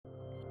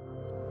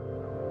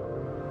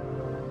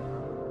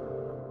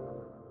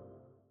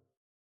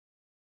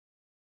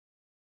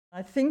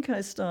I think I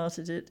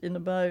started it in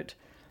about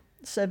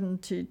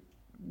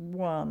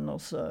 71 or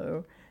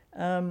so.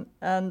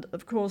 And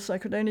of course, I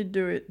could only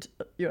do it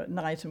at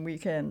night and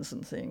weekends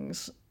and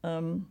things.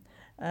 It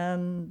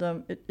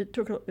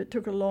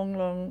took a long,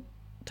 long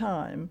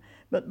time.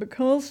 But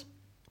because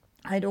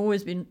I'd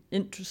always been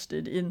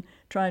interested in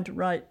trying to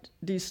write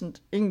decent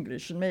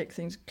English and make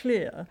things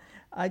clear,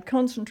 I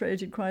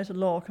concentrated quite a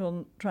lot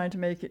on trying to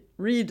make it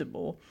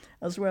readable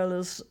as well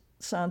as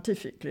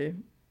scientifically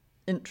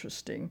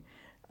interesting.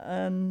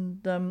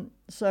 And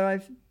so I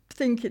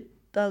think it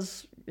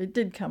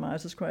did come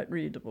out as quite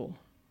readable.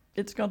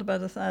 It's got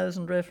about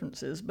 1,000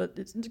 references, but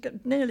it's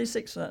got nearly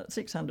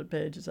 600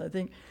 pages, I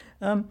think.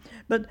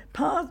 But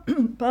part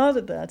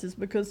of that is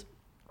because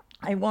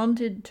I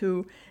wanted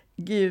to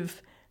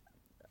give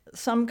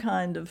some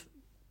kind of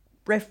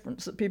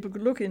reference that people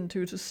could look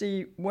into to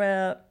see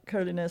where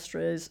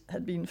cholinesterase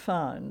had been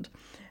found.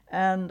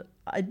 And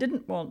I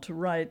didn't want to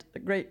write a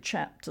great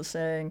chapter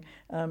saying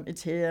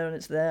it's here and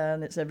it's there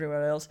and it's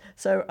everywhere else.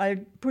 So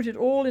I put it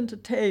all into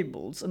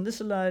tables, and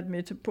this allowed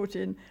me to put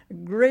in a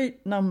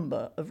great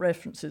number of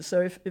references.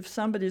 So if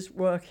somebody's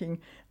working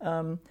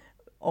on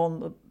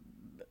the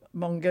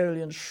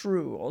Mongolian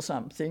shrew or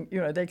something,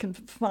 they can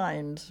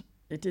find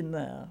it in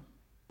there.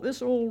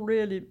 This all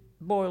really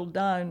boiled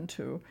down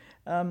to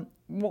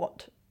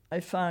what I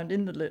found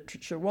in the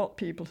literature, what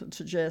people had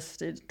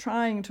suggested,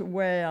 trying to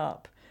weigh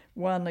up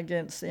one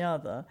against the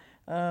other.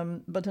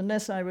 But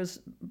unless I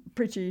was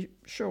pretty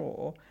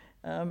sure,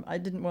 I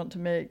didn't want to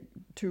make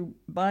too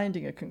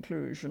binding a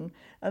conclusion.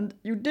 And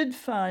you did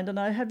find, and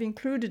I have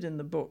included in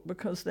the book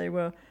because they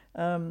were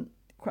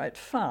quite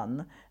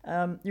fun,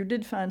 you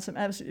did find some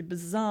absolutely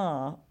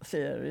bizarre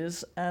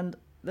theories. And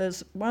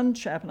there's one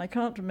chap, and I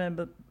can't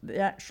remember the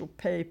actual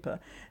paper,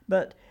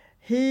 but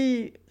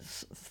he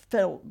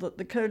felt that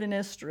the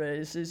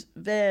cholinesterases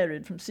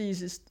varied from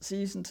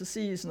season to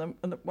season,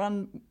 and that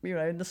one,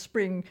 in the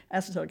spring,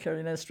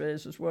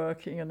 acetylcholinesterase was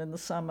working, and in the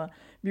summer,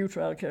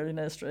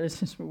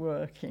 butyrylcholinesterases were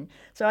working.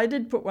 So I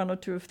did put one or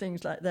two of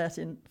things like that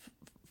in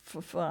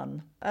for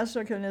fun.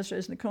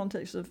 Acetylcholinesterase in the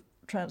context of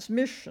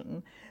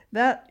transmission,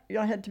 that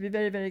I had to be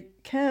very, very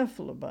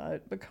careful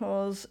about,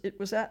 because it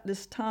was at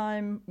this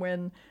time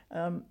when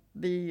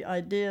the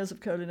ideas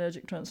of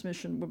cholinergic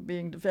transmission were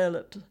being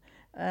developed.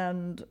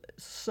 And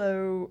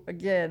so,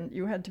 again,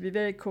 you had to be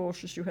very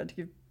cautious. You had to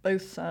give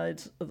both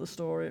sides of the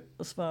story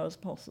as far as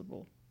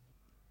possible.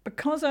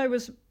 Because I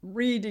was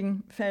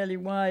reading fairly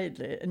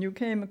widely and you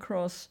came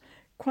across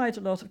quite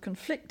a lot of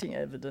conflicting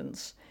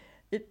evidence,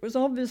 it was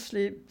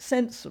obviously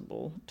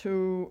sensible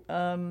to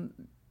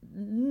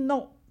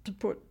not to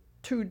put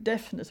too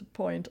definite a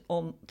point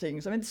on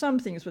things. I mean, some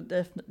things were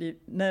definitely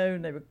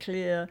known, they were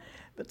clear,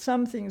 but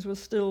some things were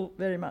still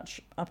very much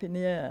up in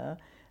the air.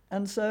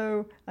 And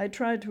so I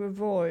tried to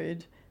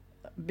avoid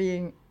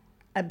being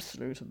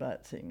absolute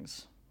about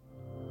things.